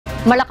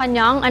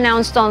Malacañang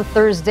announced on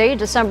Thursday,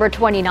 December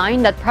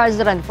 29, that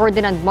President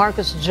Ferdinand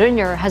Marcos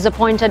Jr. has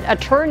appointed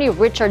Attorney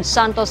Richard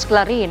Santos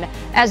Clarin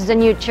as the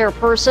new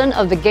chairperson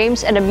of the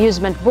Games and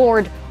Amusement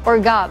Board, or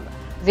GAB.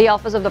 The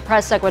Office of the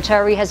Press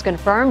Secretary has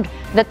confirmed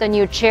that the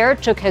new chair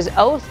took his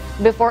oath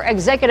before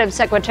Executive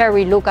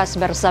Secretary Lucas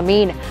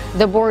Bersamin.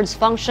 The board's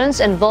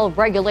functions involve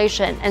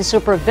regulation and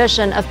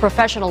supervision of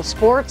professional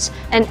sports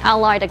and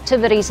allied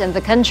activities in the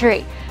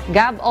country.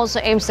 GAB also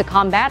aims to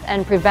combat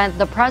and prevent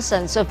the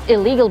presence of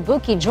illegal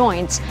bookie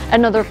joints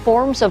and other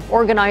forms of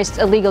organized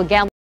illegal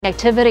gambling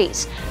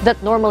activities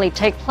that normally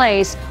take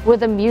place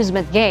with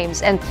amusement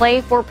games and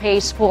play-for-pay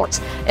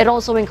sports. It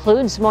also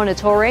includes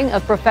monitoring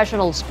of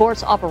professional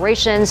sports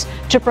operations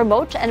to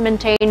promote and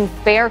maintain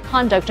fair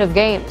conduct of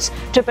games,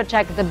 to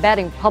protect the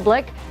betting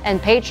public and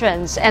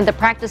patrons and the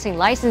practicing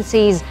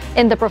licensees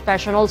in the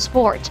professional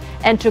sport,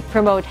 and to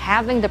promote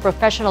having the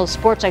professional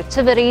sports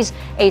activities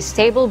a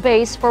stable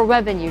base for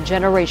revenue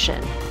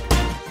generation.